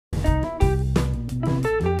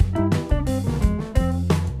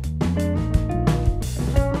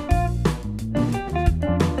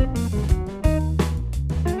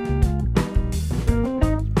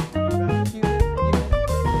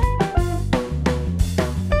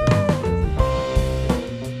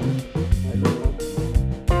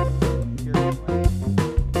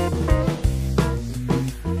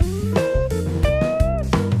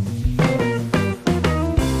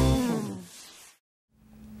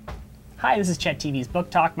Hi, this is Chet TV's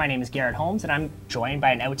Book Talk. My name is Garrit Holmes, and I'm joined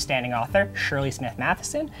by an outstanding author, Shirlee Smith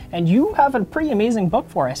Matheson, and you have a pretty amazing book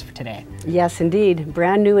for us for today. Yes, indeed.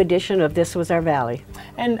 Brand new edition of This Was Our Valley.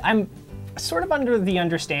 And I'm sort of under the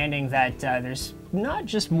understanding that there's not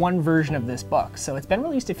just one version of this book, so it's been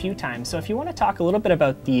released a few times. So if you want to talk a little bit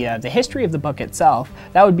about the history of the book itself,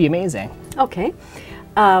 that would be amazing. Okay.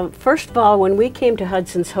 First of all, when we came to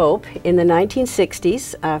Hudson's Hope in the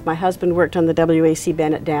 1960s, my husband worked on the WAC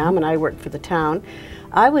Bennett Dam and I worked for the town.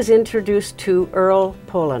 I was introduced to Earl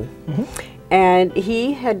Poland, and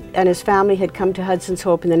he and his family had come to Hudson's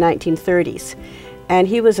Hope in the 1930s. And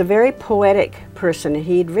he was a very poetic person.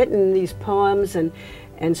 He'd written these poems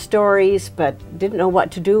and stories, but didn't know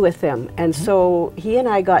what to do with them. And so he and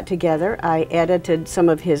I got together. I edited some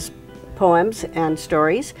of his poems and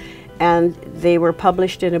stories, and they were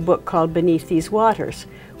published in a book called Beneath These Waters,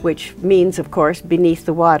 which means, of course, beneath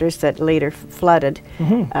the waters that later flooded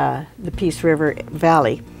the Peace River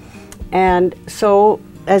Valley. And so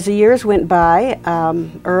as the years went by,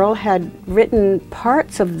 Earl had written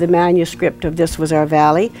parts of the manuscript of This Was Our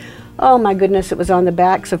Valley. Oh my goodness, it was on the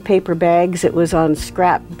backs of paper bags, it was on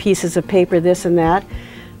scrap pieces of paper, this and that.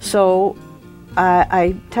 So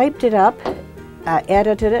I typed it up,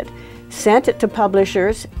 edited it, sent it to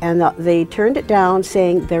publishers, and they turned it down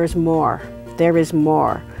saying, there's more, there is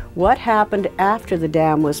more. What happened after the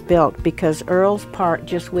dam was built? Because Earl's part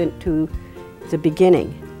just went to the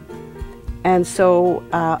beginning. And so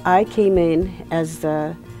I came in as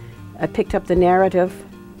I picked up the narrative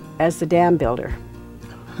as the dam builder.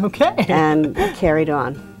 Okay. And carried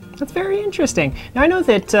on. That's very interesting. Now I know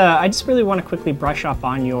that I just really want to quickly brush up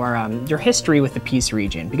on your history with the Peace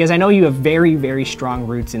region, because I know you have very, very strong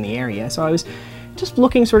roots in the area. So I was just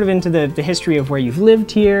looking sort of into the history of where you've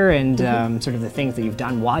lived here and sort of the things that you've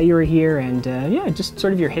done while you were here, and yeah, just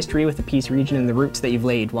sort of your history with the Peace region and the roots that you've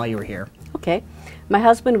laid while you were here. Okay. My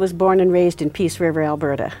husband was born and raised in Peace River,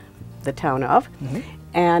 Alberta, the town of.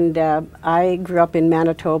 And I grew up in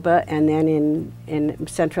Manitoba and then in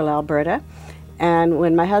central Alberta. And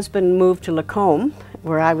when my husband moved to Lacombe,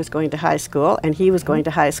 where I was going to high school and he was going to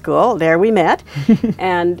high school, there we met.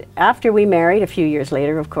 And after we married, a few years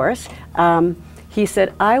later, of course, he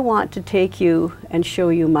said, I want to take you and show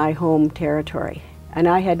you my home territory. And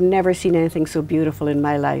I had never seen anything so beautiful in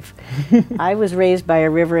my life. I was raised by a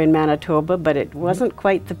river in Manitoba, but it wasn't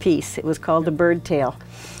quite the Peace. It was called the Bird Tail.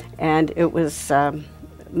 And it was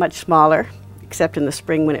much smaller, except in the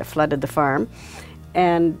spring when it flooded the farm.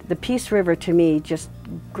 And the Peace River, to me, just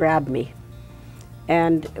grabbed me.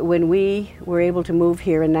 And when we were able to move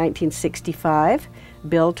here in 1965,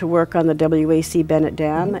 Bill to work on the WAC Bennett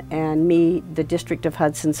Dam, and me, the District of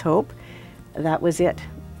Hudson's Hope, that was it.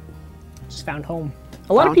 Just found home.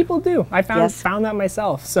 A lot of people do. I found that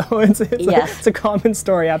myself, so it's a common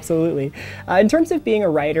story, absolutely. In terms of being a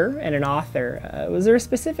writer and an author, was there a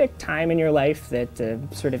specific time in your life that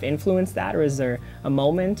sort of influenced that, or is there a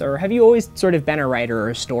moment, or have you always sort of been a writer or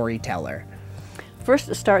a storyteller? First,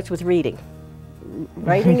 it starts with reading.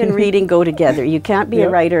 Writing and reading go together. You can't be a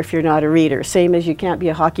writer if you're not a reader, same as you can't be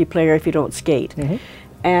a hockey player if you don't skate.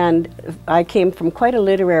 And I came from quite a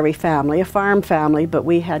literary family, a farm family, but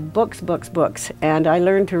we had books, books, books. And I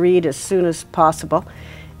learned to read as soon as possible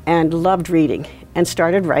and loved reading and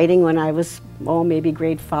started writing when I was, maybe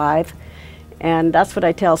grade 5. And that's what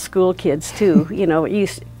I tell school kids too. You know,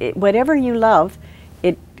 whatever you love,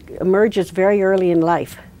 it emerges very early in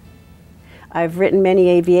life. I've written many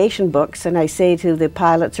aviation books, and I say to the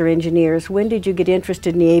pilots or engineers, when did you get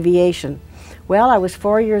interested in the aviation? Well, I was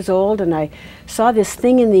 4 years old and I saw this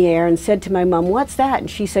thing in the air and said to my mom, what's that? And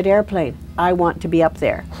she said, airplane. I want to be up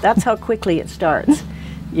there. That's how quickly it starts,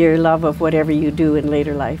 your love of whatever you do in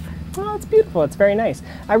later life. Well, it's beautiful. It's very nice.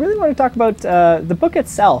 I really want to talk about the book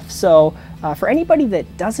itself. So for anybody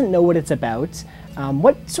that doesn't know what it's about,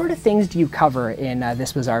 what sort of things do you cover in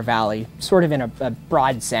This Was Our Valley, sort of in a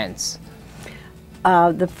broad sense?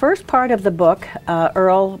 The first part of the book,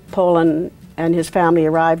 Earl Poland and his family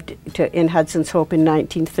arrived in Hudson's Hope in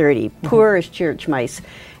 1930, poor as church mice,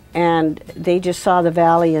 and they just saw the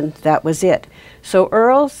valley and that was it. So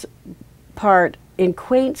Earl's part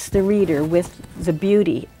acquaints the reader with the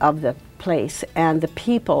beauty of the place and the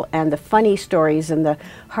people and the funny stories and the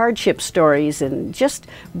hardship stories, and just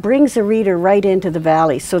brings the reader right into the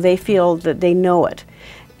valley so they feel that they know it.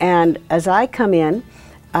 And as I come in,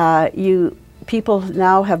 people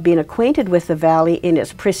now have been acquainted with the valley in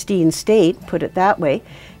its pristine state, put it that way,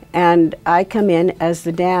 and I come in as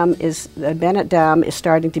the Bennett Dam is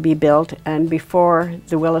starting to be built, and before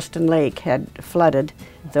the Williston Lake had flooded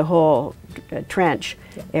the whole trench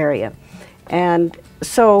area. And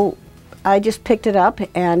so I just picked it up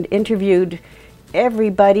and interviewed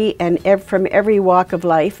everybody and from every walk of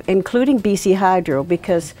life, including BC Hydro,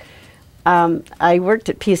 because I worked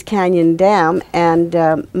at Peace Canyon Dam, and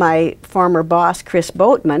my former boss, Chris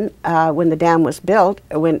Boatman, when the dam was built,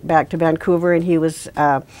 went back to Vancouver, and he was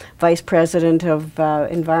Vice President of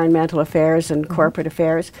Environmental Affairs and Corporate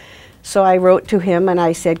Affairs. So I wrote to him and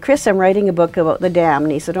I said, Chris, I'm writing a book about the dam.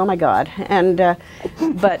 And he said, oh my God. And,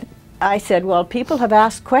 but I said, well, people have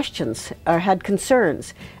asked questions or had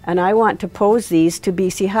concerns, and I want to pose these to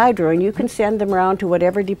BC Hydro, and you can send them around to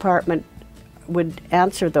whatever department would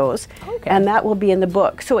answer those, and that will be in the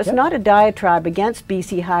book. So it's not a diatribe against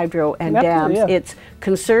BC Hydro and dams. It's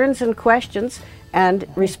concerns and questions and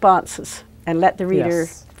responses, and let the reader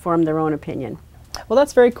form their own opinion. Well,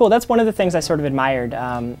 that's very cool. That's one of the things I sort of admired,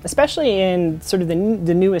 especially in sort of the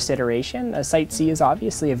newest iteration. Site C is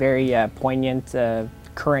obviously a very poignant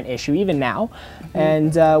current issue, even now.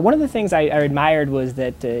 And one of the things I admired was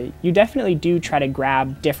that you definitely do try to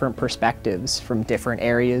grab different perspectives from different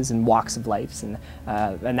areas and walks of life and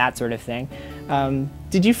that sort of thing.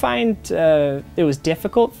 Did you find it was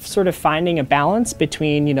difficult sort of finding a balance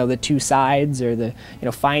between, you know, the two sides, or the, you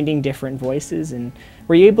know, finding different voices? And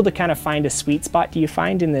were you able to kind of find a sweet spot, do you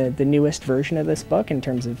find, in the newest version of this book, in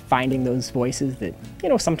terms of finding those voices that, you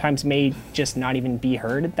know, sometimes may just not even be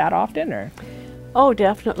heard that often? Or Oh,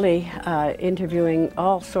 definitely. Interviewing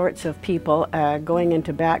all sorts of people, going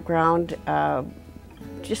into background,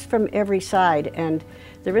 just from every side. And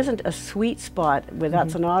there isn't a sweet spot,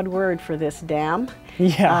 that's an odd word for this dam.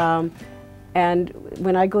 Yeah. And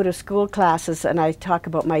when I go to school classes and I talk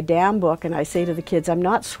about my dam book, and I say to the kids, I'm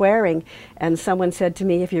not swearing, and someone said to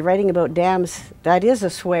me, if you're writing about dams, that is a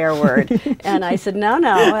swear word. And I said, no,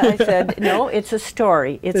 no. I said, no, it's a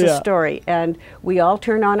story. It's a story. And we all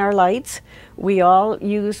turn on our lights. We all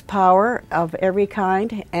use power of every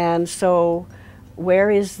kind. And so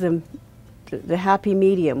where is the happy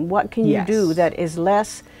medium? What can you do that is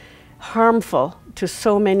less harmful to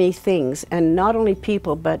so many things, and not only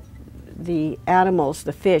people, but the animals,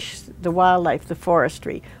 the fish, the wildlife, the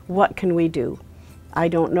forestry? What can we do? I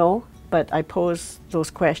don't know, but I pose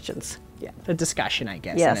those questions. Yeah, a discussion, I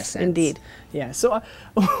guess, in a Yes, sense. indeed. Yeah, so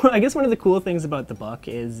I guess one of the cool things about the book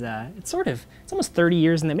is it's almost 30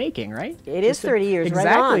 years in the making, right? It is 30 years,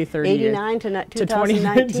 exactly, right on. 30 89 years. to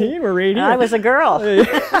 2019. We're right here. I was a girl when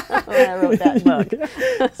I wrote that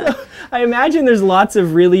book. So I imagine there's lots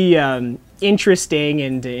of really interesting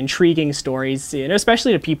and intriguing stories, and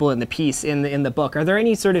especially to people in the piece, in the book. Are there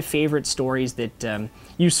any sort of favorite stories that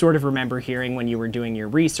you sort of remember hearing when you were doing your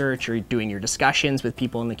research or doing your discussions with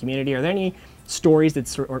people in the community? Are there any stories that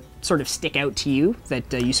sort of stick out to you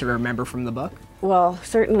that you sort of remember from the book? Well,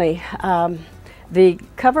 certainly. The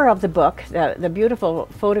cover of the book, the beautiful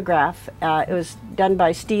photograph, it was done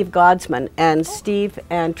by Steve Godsman, and Steve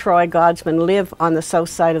and Troy Godsman live on the south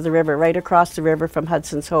side of the river, right across the river from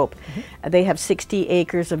Hudson's Hope. They have 60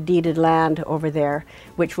 acres of deeded land over there,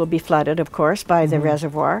 which will be flooded, of course, by the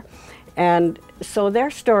reservoir. And so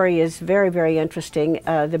their story is very, very interesting.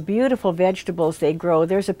 The beautiful vegetables they grow.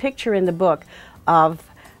 There's a picture in the book of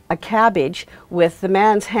a cabbage with the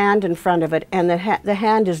man's hand in front of it, and the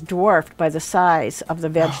hand is dwarfed by the size of the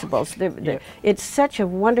vegetables. It's such a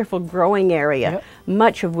wonderful growing area,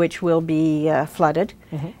 much of which will be flooded.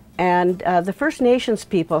 And the First Nations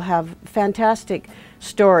people have fantastic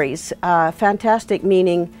stories. Fantastic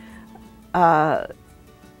meaning, how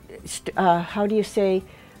do you say,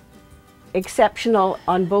 exceptional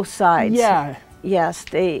on both sides. Yeah. Yes,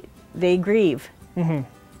 they grieve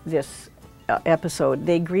this episode.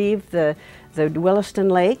 They grieve the Williston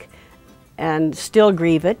Lake, and still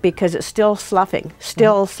grieve it because it's still sloughing,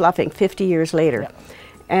 50 years later.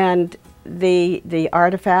 And the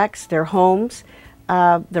artifacts, their homes,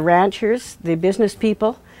 the ranchers, the business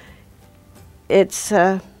people, it's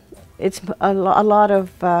a lot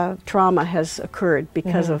of trauma has occurred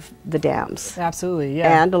because of the dams. Absolutely,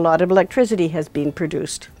 yeah. And a lot of electricity has been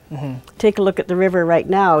produced. Take a look at the river right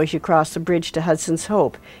now as you cross the bridge to Hudson's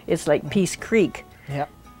Hope. It's like Peace Creek.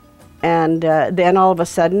 And then all of a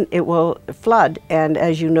sudden it will flood. And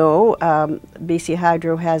as you know, BC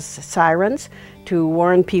Hydro has sirens to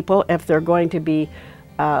warn people if they're going to be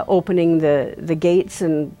opening the gates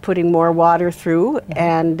and putting more water through.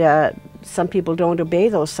 And some people don't obey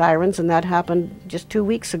those sirens, and that happened just 2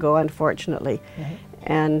 weeks ago, unfortunately.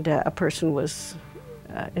 And a person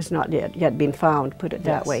is not yet been found, put it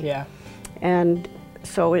that way. And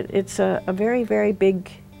so it's a very, very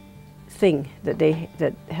big thing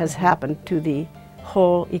that has happened to the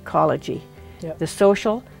whole ecology. The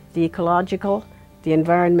social, the ecological, the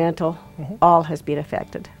environmental, all has been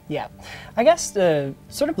affected. Yeah. I guess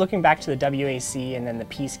sort of looking back to the WAC and then the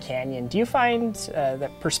Peace Canyon, do you find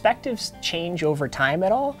that perspectives change over time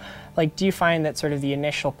at all? Like, do you find that sort of the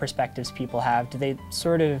initial perspectives people have, do they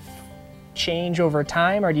sort of change over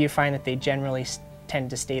time, or do you find that they generally tend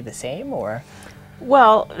to stay the same, or?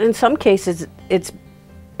 Well, in some cases, it's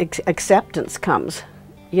acceptance comes,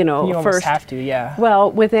 you know, you first. You have to, yeah.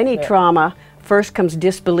 Well, with any trauma, first comes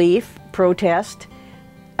disbelief, protest,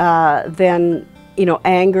 then, you know,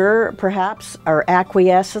 anger, perhaps, or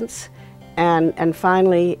acquiescence, and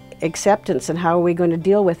finally acceptance. And how are we going to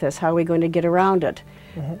deal with this? How are we going to get around it?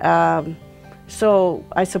 So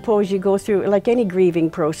I suppose you go through, like any grieving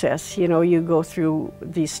process, you know, you go through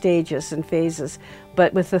these stages and phases.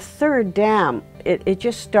 But with the third dam, it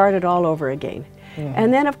just started all over again.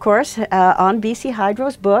 And then, of course, on BC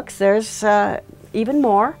Hydro's books, there's even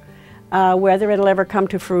more. Whether it'll ever come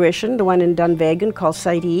to fruition, the one in Dunvegan called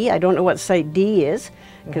Site E. I don't know what Site D is,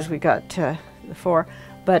 because we got the 4.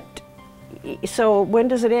 But so when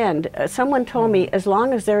does it end? Someone told me as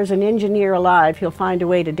long as there's an engineer alive, he'll find a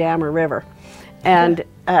way to dam a river. And,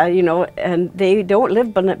 you know, and they don't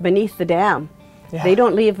live beneath the dam. They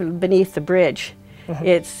don't live beneath the bridge.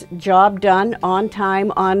 It's job done, on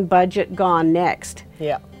time, on budget, gone next.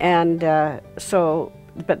 And so,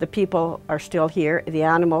 but the people are still here. The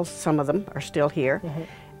animals, some of them, are still here.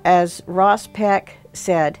 As Ross Peck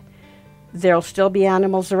said, there'll still be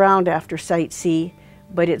animals around after Site C,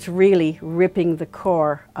 but it's really ripping the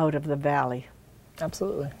core out of the valley.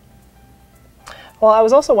 Absolutely. Well, I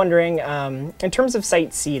was also wondering, in terms of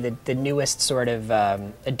Site C, the newest sort of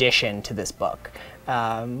addition to this book,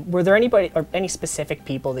 were there any specific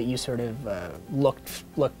people that you sort of looked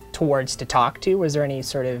towards to talk to? Was there any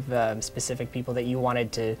sort of specific people that you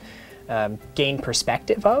wanted to gain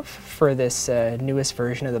perspective of for this newest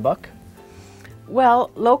version of the book?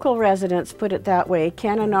 Well, local residents, put it that way,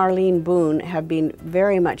 Ken and Arlene Boone have been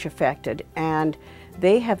very much affected, and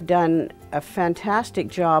they have done a fantastic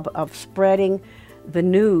job of spreading the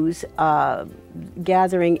news,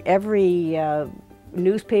 gathering every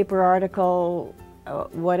newspaper article,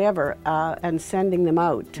 whatever, and sending them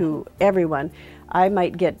out to everyone. I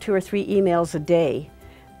might get 2 or 3 emails a day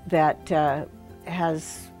that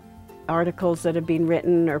has articles that have been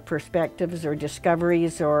written, or perspectives, or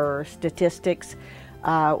discoveries, or statistics.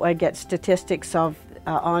 I get statistics of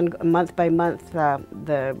on month by month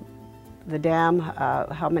the dam,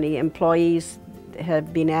 how many employees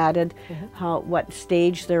have been added, what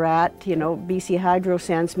stage they're at. You know, BC Hydro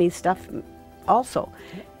sends me stuff also.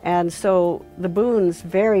 And so the Boones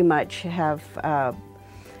very much have,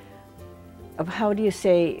 how do you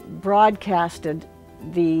say, broadcasted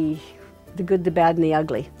the good, the bad, and the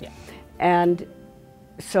ugly. And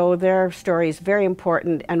so their story is very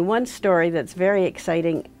important. And one story that's very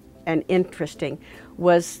exciting and interesting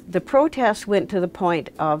was the protest went to the point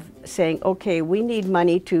of saying, okay, we need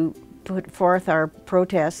money to put forth our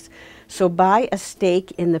protests, so buy a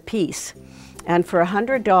stake in the Peace. And for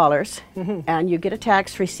 $100, and you get a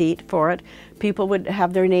tax receipt for it, people would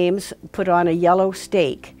have their names put on a yellow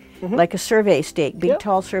stake, like a survey stake, big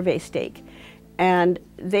tall survey stake. And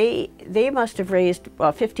they must have raised,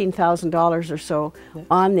 well, $15,000 or so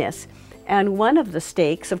on this. And one of the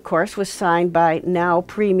stakes, of course, was signed by now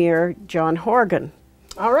Premier John Horgan.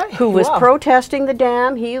 All right. Who was protesting the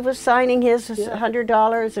dam. He was signing his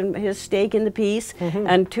 $100 and his stake in the Peace,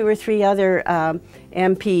 and 2 or 3 other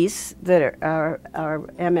MPs that are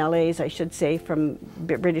MLAs, I should say, from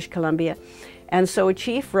British Columbia. And so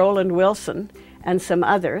Chief Roland Wilson and some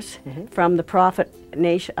others from the Prophet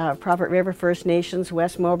River First Nations,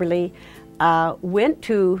 West Moberly, went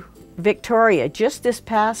to Victoria just this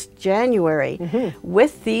past January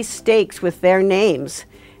with these stakes with their names,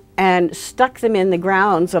 and stuck them in the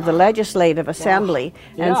grounds of the Legislative Assembly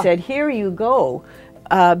and said, here you go,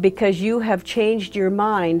 because you have changed your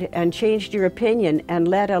mind and changed your opinion and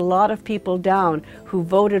let a lot of people down who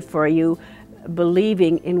voted for you,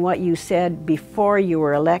 believing in what you said before you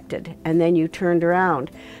were elected, and then you turned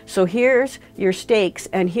around. So here's your stakes,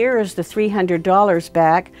 and here is the $300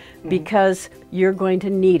 back, because you're going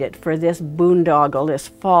to need it for this boondoggle, this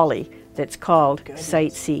folly that's called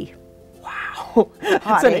Site C. Wow,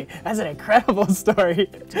 that's an incredible story.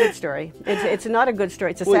 It's a good story. It's not a good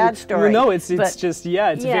story. It's a sad story. No, it's just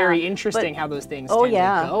it's very interesting how those things tend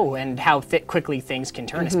to go, and how quickly things can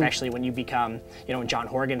turn, especially when you become, you know, in John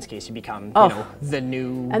Horgan's case, you become you know, the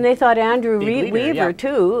new. And they thought Andrew Weaver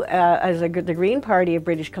too, as the Green Party of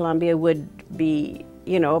British Columbia, would be,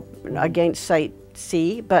 you know, against Site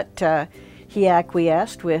C, but he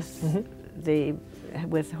acquiesced with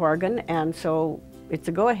with Horgan, and so it's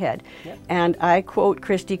a go-ahead. Yep. And I quote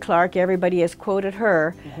Christy Clark, everybody has quoted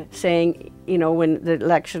her, saying, you know, when the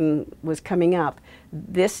election was coming up,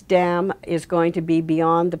 this dam is going to be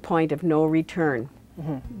beyond the point of no return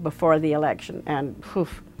before the election. And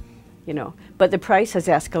you know, but the price has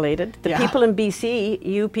escalated. The people in BC,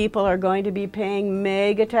 you people are going to be paying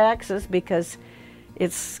mega taxes because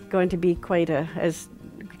it's going to be quite a, as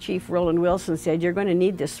Chief Roland Wilson said, you're going to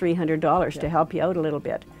need this $300 to help you out a little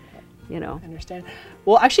bit, you know. I understand.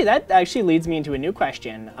 Well, actually, that actually leads me into a new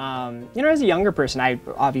question. You know, as a younger person, I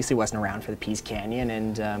obviously wasn't around for the Peace Canyon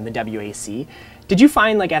and the WAC. Did you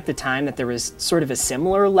find, like, at the time that there was sort of a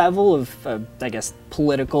similar level of, I guess,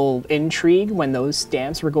 political intrigue when those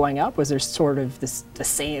dams were going up? Was there sort of the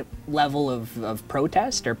same level of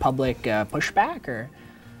protest or public pushback, or?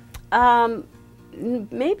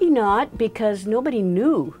 Maybe not, because nobody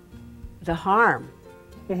knew the harm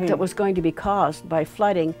that was going to be caused by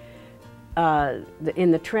flooding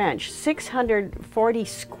in the trench. 640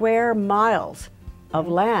 square miles of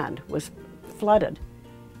land was flooded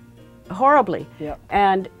horribly. Yep.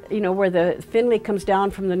 And you know, where the Finley comes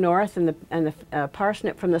down from the north and the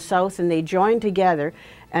Parsnip from the south, and they join together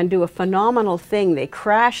and do a phenomenal thing. They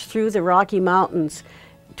crash through the Rocky Mountains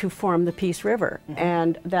to form the Peace River,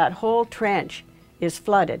 and that whole trench is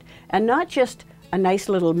flooded. And not just a nice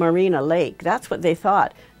little marina lake, that's what they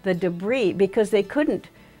thought. The debris, because they couldn't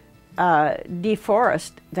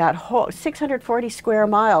deforest that whole 640 square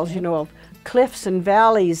miles, you know, of cliffs and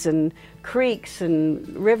valleys and creeks and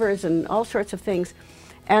rivers and all sorts of things.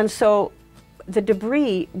 And so the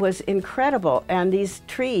debris was incredible, and these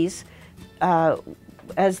trees,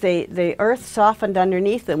 as the earth softened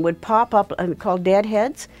underneath them, would pop up and called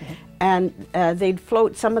deadheads, and they'd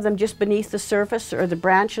float, some of them just beneath the surface or the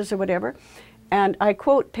branches or whatever. And I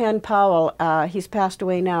quote Penn Powell, he's passed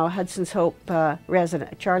away now, Hudson's Hope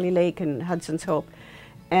resident, Charlie Lake and Hudson's Hope.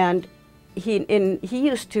 And he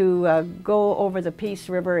used to go over the Peace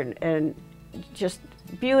River, and just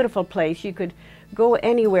beautiful place. You could go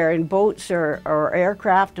anywhere in boats or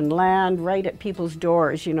aircraft and land right at people's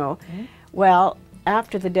doors, you know. Well,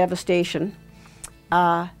 after the devastation,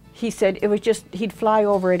 he said it was just, he'd fly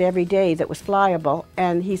over it every day that was flyable,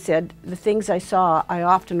 and he said, the things I saw, I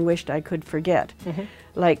often wished I could forget.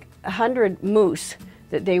 Like 100 moose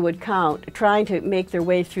that they would count trying to make their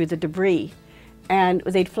way through the debris, and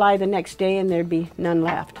they'd fly the next day and there'd be none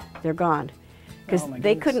left. They're gone. Because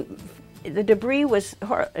they couldn't, the debris was,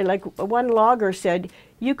 like one logger said,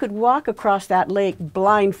 you could walk across that lake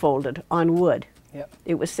blindfolded on wood.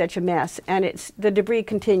 It was such a mess, and the debris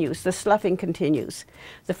continues, the sloughing continues.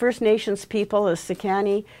 The First Nations people, the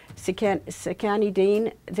Sekani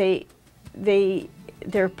Dean,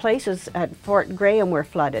 their places at Fort Graham were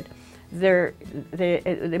flooded. They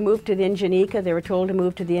moved to the Injanika. They were told to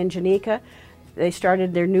move to the Injanika. They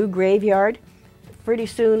started their new graveyard. Pretty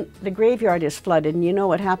soon, the graveyard is flooded, and you know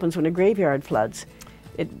what happens when a graveyard floods.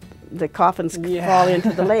 The coffins fall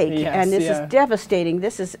into the lake, and this is devastating.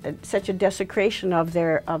 This is such a desecration of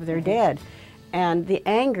their dead, and the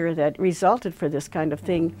anger that resulted for this kind of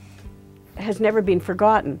thing has never been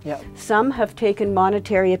forgotten. Some have taken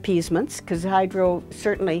monetary appeasements, because Hydro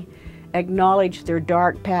certainly acknowledged their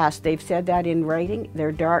dark past. They've said that in writing,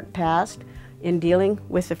 their dark past in dealing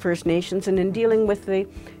with the First Nations and in dealing with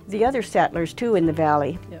the other settlers too in the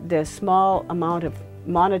valley. The small amount of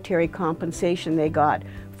monetary compensation they got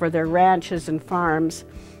for their ranches and farms,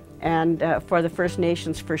 and for the First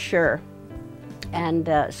Nations for sure. And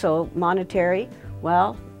so monetary,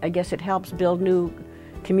 well, I guess it helps build new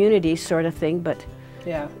communities sort of thing, but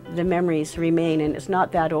the memories remain, and it's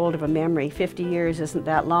not that old of a memory. 50 years isn't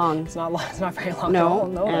that long. It's not very long no, at all.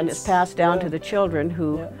 No, and it's passed down to the children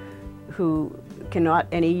who cannot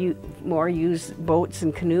anymore use boats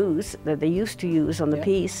and canoes that they used to use on the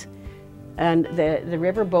Peace. And the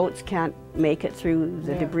river boats can't make it through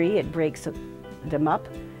the debris. It breaks them up.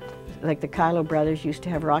 Like the Kylo brothers used to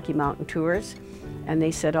have Rocky Mountain tours, and they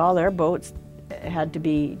said all their boats had to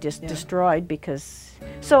be just destroyed because...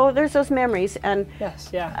 So there's those memories, and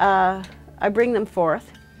I bring them forth.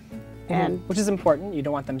 And which is important. You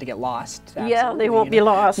don't want them to get lost. Absolutely. Yeah, they won't be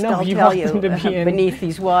lost, no, I'll tell you, beneath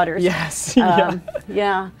these waters. Yes,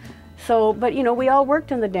 So, but you know, we all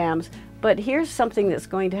worked in the dams. But here's something that's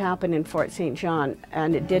going to happen in Fort St. John,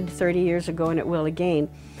 and it did 30 years ago and it will again.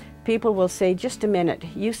 People will say, just a minute,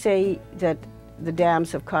 you say that the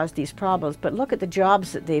dams have caused these problems, but look at the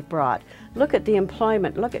jobs that they've brought. Look at the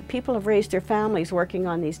employment. Look at people have raised their families working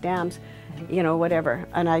on these dams, you know, whatever.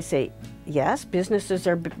 And I say, yes, businesses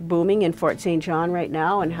are booming in Fort St. John right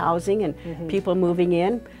now, and housing and people moving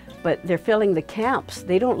in, but they're filling the camps.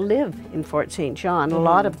 They don't live in Fort St. John, a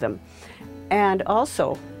lot of them. And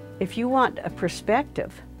also, if you want a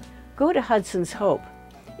perspective, go to Hudson's Hope.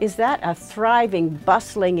 Is that a thriving,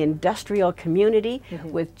 bustling industrial community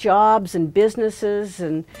with jobs and businesses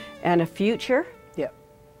and a future? Yep.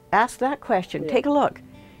 Ask that question. Take a look.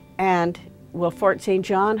 And will Fort St.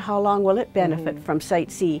 John, how long will it benefit from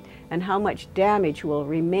Site C? And how much damage will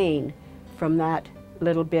remain from that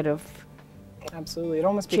little bit of Absolutely. It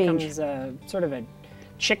almost change. becomes a sort of a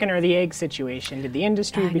chicken or the egg situation. Did the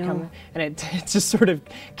industry become, and it just sort of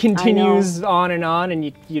continues on, and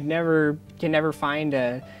you can never find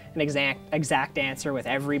an exact answer with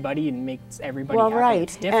everybody, and makes everybody happy. Right.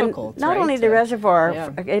 It's difficult. And not only the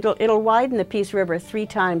reservoir, it'll widen the Peace River 3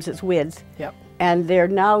 times its width. Yep. And they're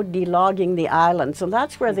now delogging the island. So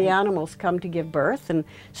that's where the animals come to give birth and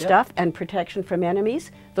stuff, and protection from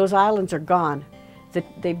enemies. Those islands are gone.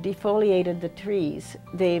 They've defoliated the trees.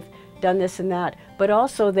 They've done this and that. But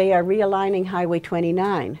also they are realigning Highway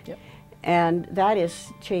 29. Yep. And that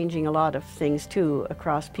is changing a lot of things too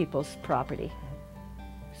across people's property.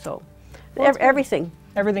 So everything.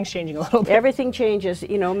 Everything's changing a little bit. Everything changes.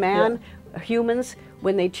 You know, humans,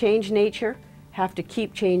 when they change nature, have to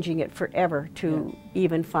keep changing it forever to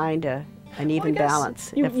even find an even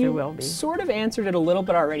balance, if there will be. You sort of answered it a little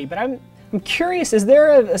bit already, but I'm curious, is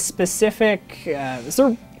there a specific, is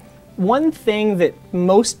there one thing that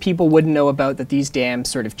most people wouldn't know about that these dams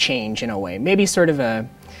sort of change in a way? Maybe sort of a,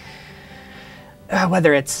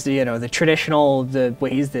 whether it's, you know, the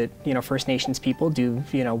ways that, you know, First Nations people do,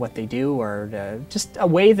 you know, what they do, or just a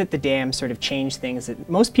way that the dams sort of change things that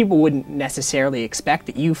most people wouldn't necessarily expect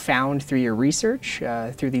that you found through your research,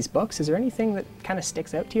 through these books. Is there anything that kind of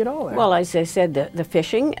sticks out to you at all? Or? Well, as I said, the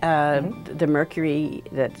fishing, the mercury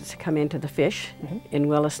that's come into the fish in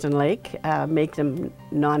Williston Lake make them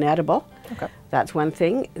non-edible. Okay. That's one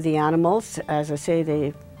thing. The animals, as I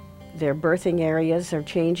say, their birthing areas are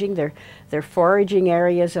changing. Their foraging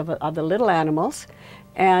areas of the little animals,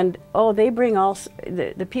 and they bring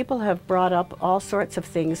the people have brought up all sorts of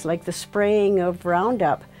things like the spraying of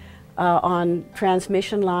Roundup on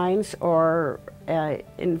transmission lines or to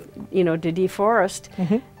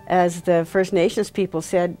deforest. As the First Nations people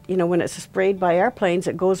said, you know, when it's sprayed by airplanes,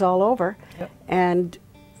 it goes all over. Yep. And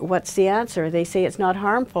what's the answer? They say it's not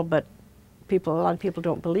harmful, but a lot of people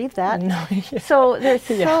don't believe that. No, So there's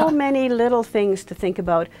so many little things to think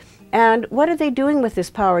about. And what are they doing with this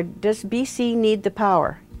power? Does BC need the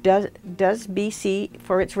power? Does BC,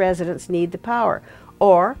 for its residents, need the power?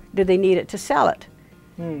 Or do they need it to sell it?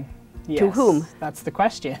 Yes, to whom? That's the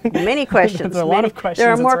question. Many questions. There's a lot of questions.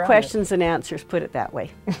 There are more questions than answers, put it that way.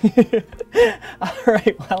 All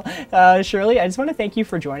right, well, Shirlee, I just want to thank you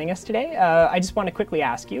for joining us today. I just want to quickly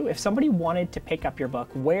ask you, if somebody wanted to pick up your book,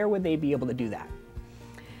 where would they be able to do that?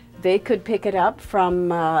 They could pick it up from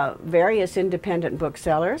various independent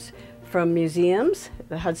booksellers, from museums,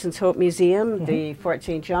 the Hudson's Hope Museum, the Fort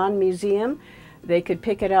St. John Museum. They could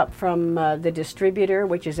pick it up from the distributor,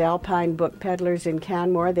 which is Alpine Book Peddlers in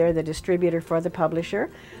Canmore. They're the distributor for the publisher,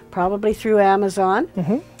 probably through Amazon.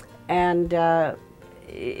 And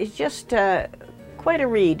it's just quite a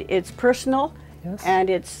read. It's personal, and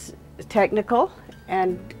it's technical,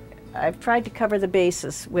 and I've tried to cover the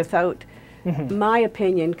basis without my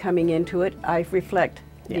opinion coming into it. I reflect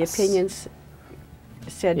the opinions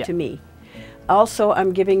said to me. Also,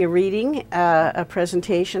 I'm giving a reading, a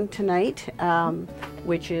presentation tonight,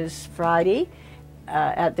 which is Friday,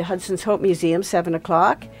 at the Hudson's Hope Museum, 7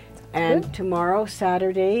 o'clock, and tomorrow,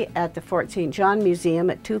 Saturday, at the Fort St. John Museum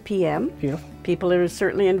at 2 p.m. Beautiful. People are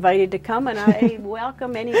certainly invited to come, and I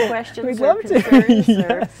welcome any questions or concerns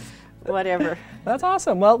or whatever. That's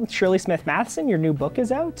awesome. Well, Shirlee Smith Matheson, your new book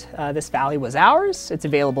is out. This Valley Was Ours. It's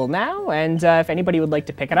available now, and if anybody would like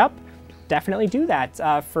to pick it up, definitely do that.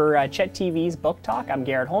 For Chet TV's Book Talk, I'm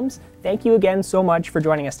Garrit Holmes. Thank you again so much for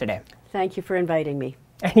joining us today. Thank you for inviting me.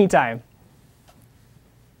 Anytime.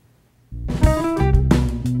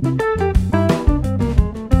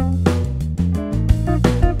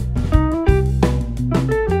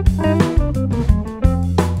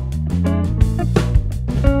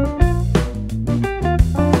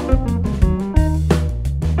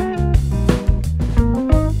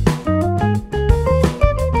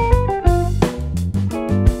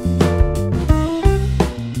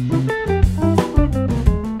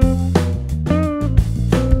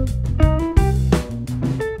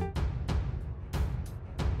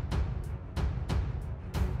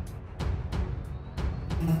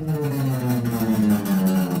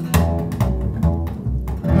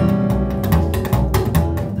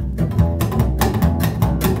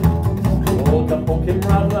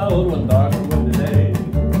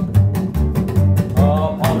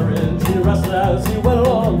 Upon her end, she rested as he went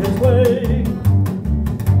along his way.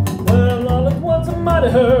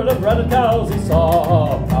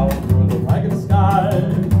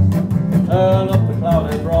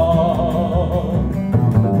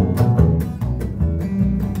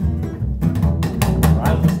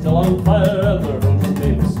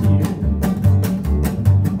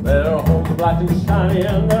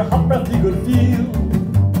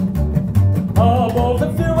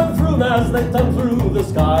 as they tumble through the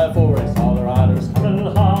sky, for I saw the riders coming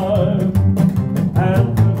high,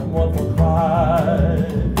 and one will cry,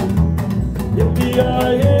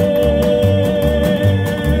 yippee-yi-yi,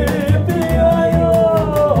 yippee-yi-yo,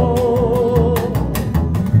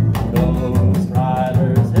 those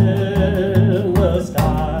riders in the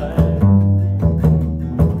sky.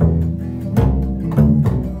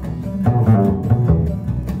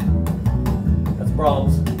 That's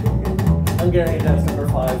Brahms. I'm Garrit, that's number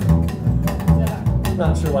 5.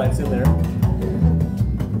 Not sure why it's in there.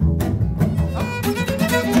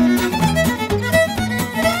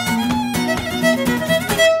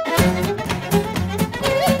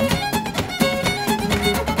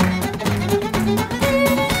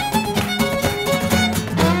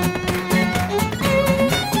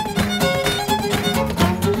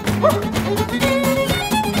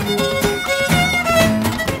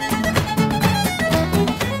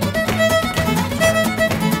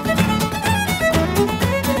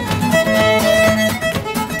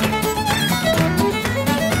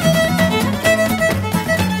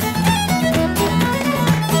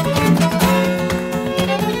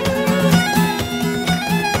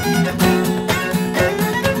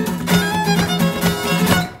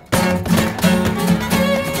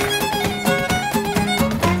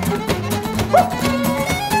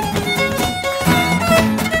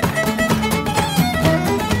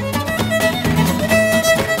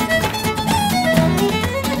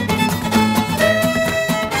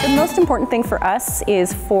 Important thing for us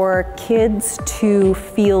is for kids to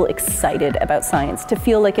feel excited about science, to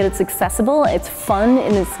feel like it's accessible, it's fun,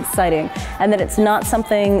 and it's exciting, and that it's not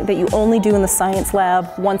something that you only do in the science lab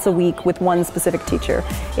once a week with one specific teacher.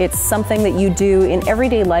 It's something that you do in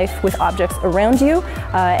everyday life with objects around you,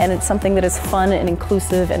 and it's something that is fun and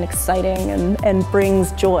inclusive and exciting and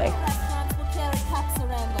brings joy.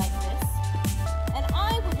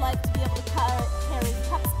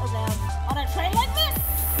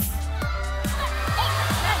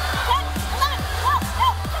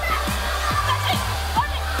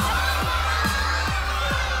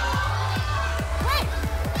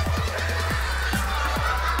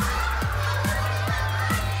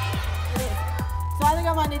 So I think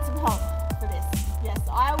I might need some help.